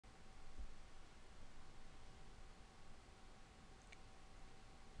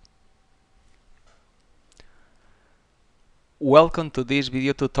Welcome to this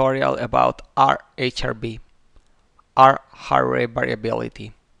video tutorial about RHRV, R-heart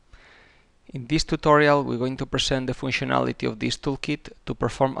variability. In this tutorial, we're going to present the functionality of this toolkit to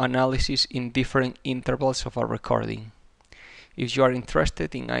perform analysis in different intervals of a recording. If you are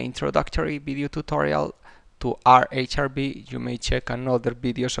interested in an introductory video tutorial to RHRV, you may check another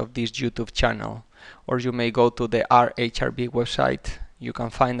videos of this YouTube channel, or you may go to the RHRV website. You can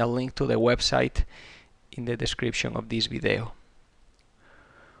find a link to the website in the description of this video.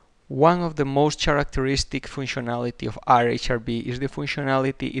 One of the most characteristic functionality of RHRV is the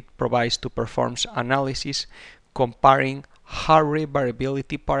functionality it provides to perform analysis comparing heart rate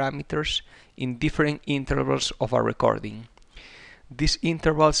variability parameters in different intervals of a recording. These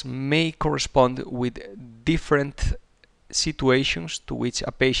intervals may correspond with different situations to which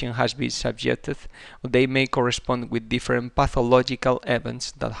a patient has been subjected, or they may correspond with different pathological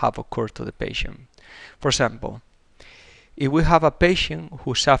events that have occurred to the patient. For example, if we have a patient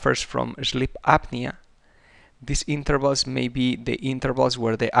who suffers from sleep apnea, these intervals may be the intervals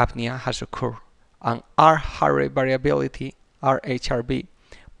where the apnea has occurred, and our heart rate variability, RHRV,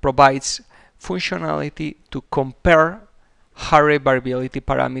 provides functionality to compare heart rate variability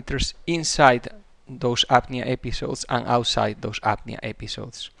parameters inside those apnea episodes and outside those apnea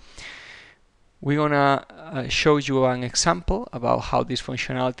episodes. We're gonna show you an example about how this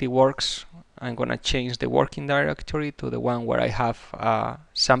functionality works. I'm gonna change the working directory to the one where I have a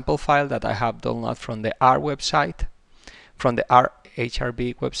sample file that I have downloaded from the RHRV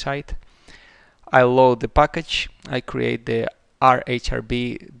website. I load the package. I create the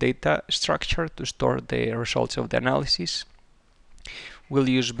RHRV data structure to store the results of the analysis. We'll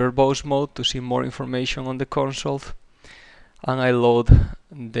use verbose mode to see more information on the console, and I load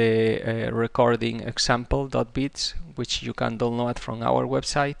the recording example.bits, which you can download from our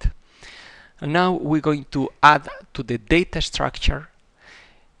website. And now we're going to add to the data structure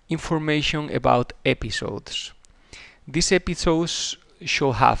information about episodes. These episodes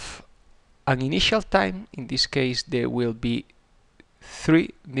should have an initial time. In this case, there will be 3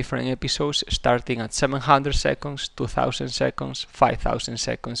 different episodes starting at 700 seconds, 2000 seconds, 5000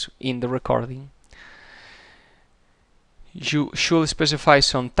 seconds in the recording. You should specify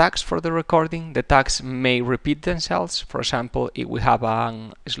some tags for the recording. The tags may repeat themselves. For example, if we have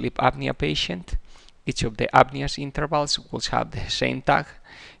a sleep apnea patient, each of the apnea's intervals will have the same tag.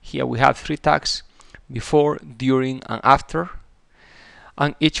 Here we have 3 tags: before, during, and after.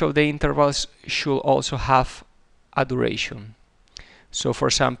 And each of the intervals should also have a duration. So for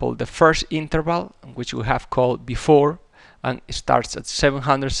example, the first interval, which we have called before, and it starts at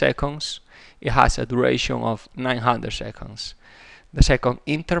 700 seconds, it has a duration of 900 seconds. The second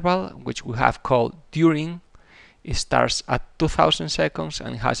interval, which we have called during, it starts at 2000 seconds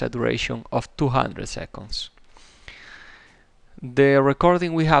and it has a duration of 200 seconds. The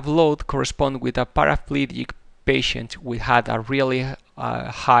recording we have loaded corresponds with a paraplegic patient who had a really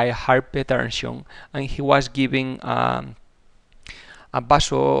high hypertension, and he was given a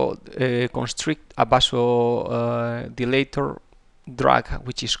vasodilator drug,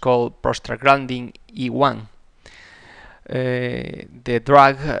 which is called prostaglandin E1. The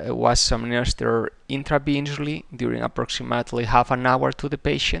drug was administered intravenously during approximately half an hour to the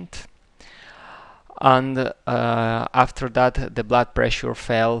patient, and after that the blood pressure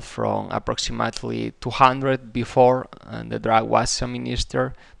fell from approximately 200 before the drug was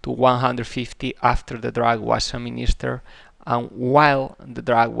administered to 150 after the drug was administered, and while the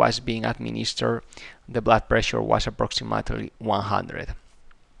drug was being administered, the blood pressure was approximately 100.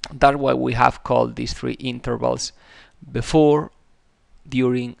 That's why we have called these 3 intervals before,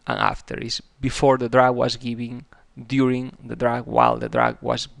 during, and after. Is before the drug was given, during the drug while the drug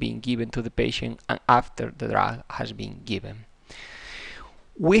was being given to the patient, and after the drug has been given.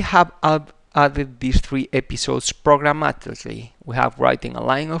 We have added these 3 episodes programmatically. We have writing a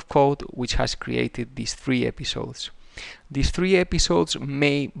line of code which has created these 3 episodes. These 3 episodes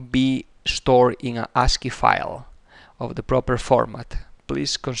may be stored in an ASCII file of the proper format.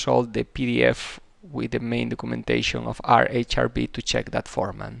 Please consult the PDF with the main documentation of RHRV to check that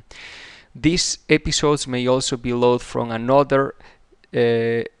format. These episodes may also be loaded from another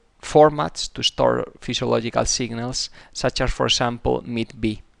formats to store physiological signals, such as, for example,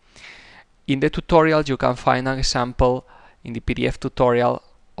 MIT-B. In the tutorial, you can find an example in the PDF tutorial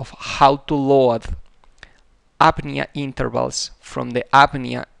of how to load apnea intervals from the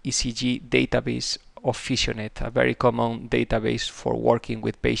apnea ECG database of Physionet, a very common database for working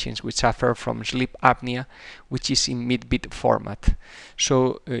with patients who suffer from sleep apnea, which is in MIT-B format.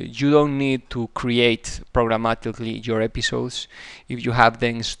 So you don't need to create programmatically your episodes. If you have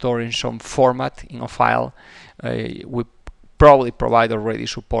them stored in some format in a file, we probably provide already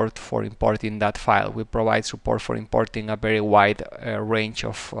support for importing that file. We provide support for importing a very wide range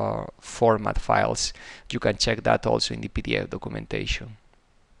of format files. You can check that also in the PDF documentation.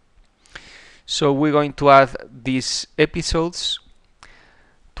 So we're going to add these episodes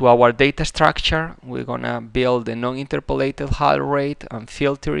to our data structure. We're gonna build the non-interpolated heart rate and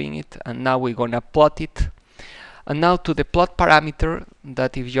filtering it, and now we're gonna plot it. And now to the plot parameter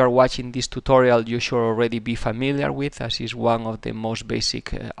that, if you are watching this tutorial, you should already be familiar with, as is one of the most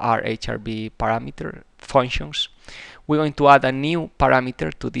basic RHRV parameter functions. We're going to add a new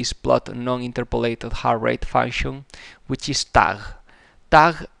parameter to this plot non-interpolated heart rate function, which is tag.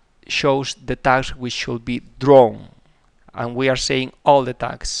 Tag shows the tags which should be drawn, and we are saying all the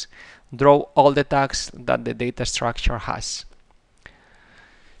tags. Draw all the tags that the data structure has.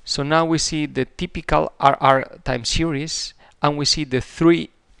 So now we see the typical RR time series, and we see the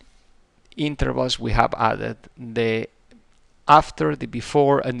three intervals we have added: the after, the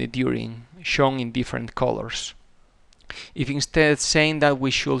before, and the during, shown in different colors. If instead saying that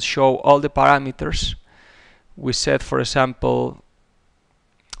we should show all the parameters, we said, for example,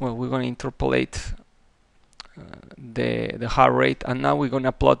 well, we're going to interpolate the heart rate, and now we're going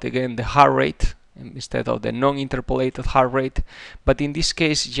to plot again the heart rate instead of the non-interpolated heart rate. But in this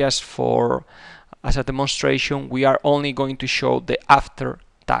case, just for as a demonstration, we are only going to show the after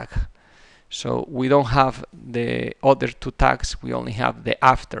tag. So we don't have the other two tags, we only have the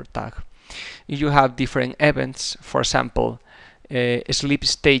after tag. If you have different events, for example, sleep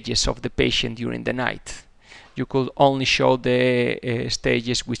stages of the patient during the night, you could only show the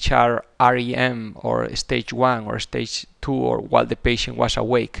stages which are REM or stage 1 or stage 2, or while the patient was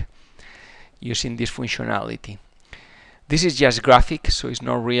awake, using this functionality. This is just graphic, so it's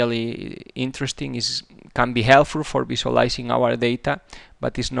not really interesting. It can be helpful for visualizing our data,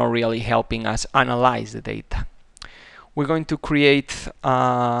 but it's not really helping us analyze the data. We're going to create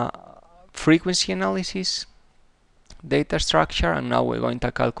a frequency analysis data structure, and now we're going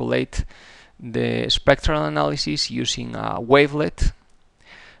to calculate the spectral analysis using a wavelet.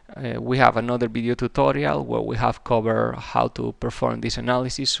 We have another video tutorial where we have covered how to perform this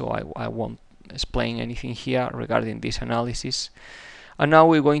analysis, so I won't explain anything here regarding this analysis. And now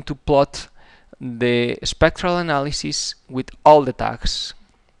we're going to plot the spectral analysis with all the tags,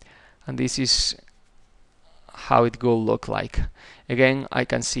 and this is how it will look like. Again, I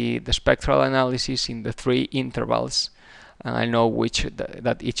can see the spectral analysis in the three intervals, and I know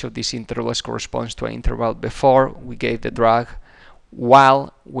that each of these intervals corresponds to an interval before we gave the drug,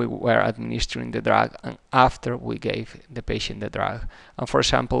 while we were administering the drug, and after we gave the patient the drug. And for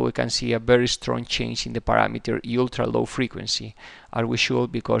example, we can see a very strong change in the parameter ultra low frequency, as we should,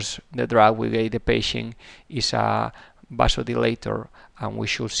 because the drug we gave the patient is a vasodilator, and we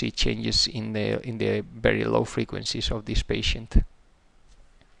should see changes in the very low frequencies of this patient.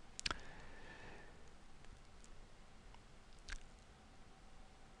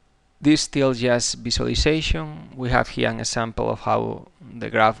 This is still just visualization. We have here an example of how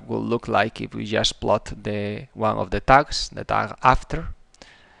the graph will look like if we just plot one of the tags, the tag after.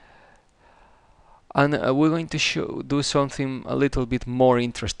 And we're going to do something a little bit more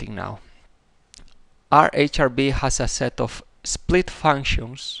interesting now. RHRV has a set of split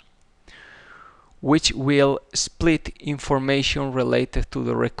functions which will split information related to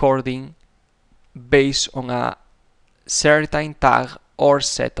the recording based on a certain tag or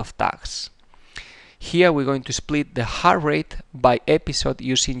set of tags. Here we're going to split the heart rate by episode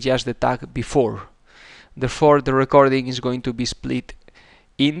using just the tag before. Therefore, the recording is going to be split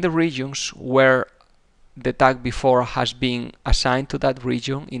in the regions where the tag before has been assigned to that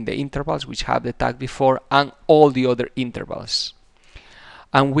region, in the intervals which have the tag before, and all the other intervals.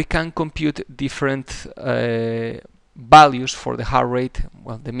 And we can compute different values for the heart rate.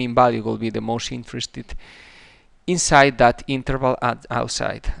 Well, the mean value will be the most interested inside that interval and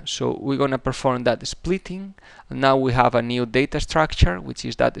outside. So we're going to perform that splitting, and now we have a new data structure, which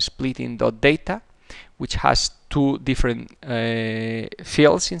is that splitting.data, which has two different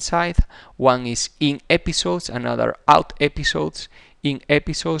fields inside. One is in episodes, another out episodes. In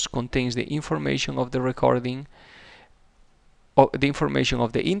episodes contains the information of the recording, or the information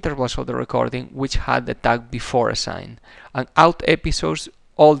of the intervals of the recording which had the tag before assigned, and out episodes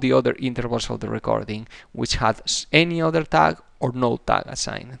all the other intervals of the recording which had any other tag or no tag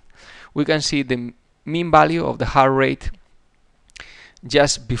assigned. We can see the mean value of the heart rate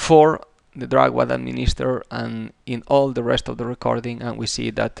just before the drug was administered and in all the rest of the recording, and we see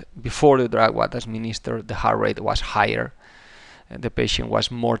that before the drug was administered the heart rate was higher. The patient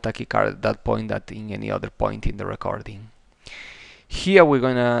was more tachycardic at that point than in any other point in the recording. Here we're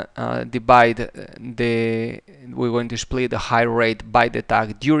gonna we're going to split the high rate by the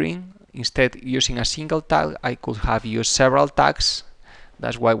tag during. Instead, using a single tag, I could have used several tags.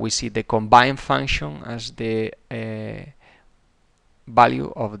 That's why we see the combine function as the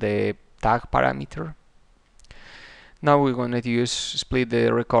value of the tag parameter. Now we're going to split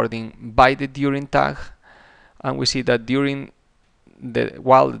the recording by the during tag, and we see that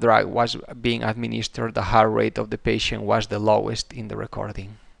while the drug was being administered, the heart rate of the patient was the lowest in the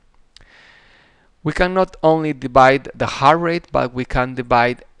recording. We can not only divide the heart rate, but we can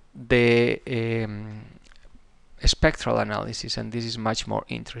divide the spectral analysis, and this is much more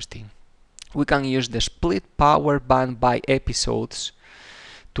interesting. We can use the split power band by episodes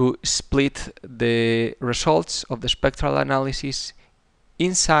to split the results of the spectral analysis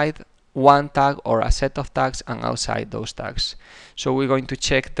inside one tag or a set of tags and outside those tags. So we're going to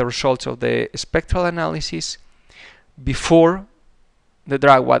check the results of the spectral analysis before the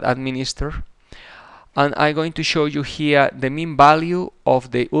drug was administered, and I'm going to show you here the mean value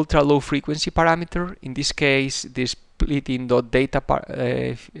of the ultra low frequency parameter. In this case, the splitting.data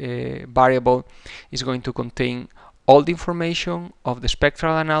variable is going to contain all the information of the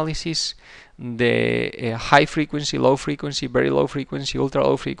spectral analysis, the high frequency, low frequency, very low frequency, ultra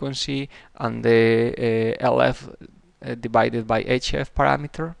low frequency, and the LF divided by HF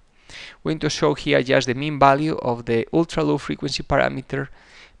parameter. We're going to show here just the mean value of the ultra low frequency parameter.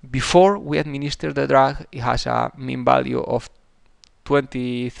 Before we administer the drug, it has a mean value of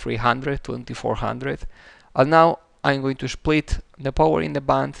 2300, 2400. And now I'm going to split the power in the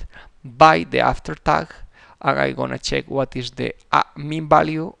band by the after tag, and I'm going to check what is the mean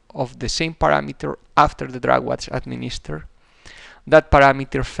value of the same parameter after the drug was administered. That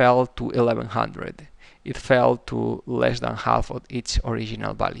parameter fell to 1100. It fell to less than half of its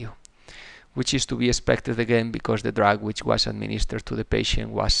original value, which is to be expected again because the drug which was administered to the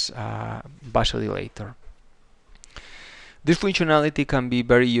patient was vasodilator. This functionality can be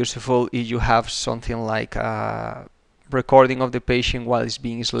very useful if you have something like a recording of the patient while it's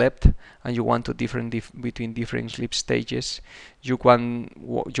being slept and you want to between different sleep stages. You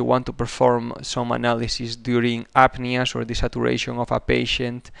want to perform some analysis during apneas or desaturation of a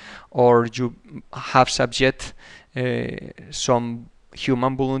patient, or you have subject some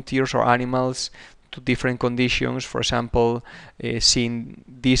human volunteers or animals to different conditions, for example, seeing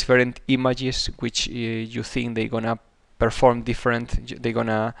different images which you think they're gonna perform different,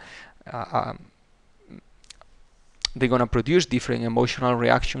 they're gonna produce different emotional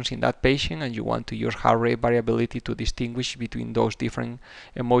reactions in that patient, and you want to use heart rate variability to distinguish between those different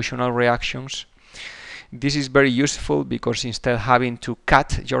emotional reactions. This is very useful because instead of having to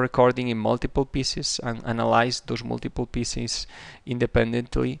cut your recording in multiple pieces and analyze those multiple pieces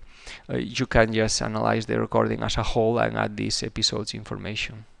independently, you can just analyze the recording as a whole and add these episodes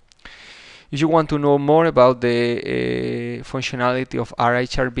information. If you want to know more about the functionality of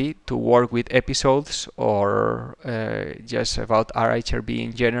RHRV to work with episodes, or just about RHRV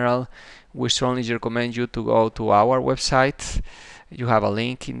in general, we strongly recommend you to go to our website. You have a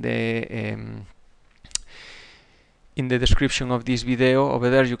link in the description of this video. Over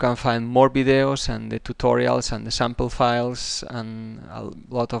there you can find more videos and the tutorials and the sample files and a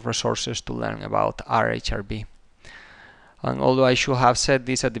lot of resources to learn about RHRV. And although I should have said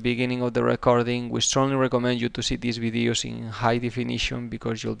this at the beginning of the recording, we strongly recommend you to see these videos in high definition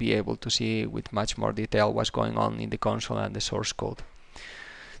because you'll be able to see with much more detail what's going on in the console and the source code.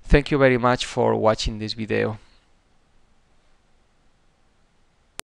 Thank you very much for watching this video.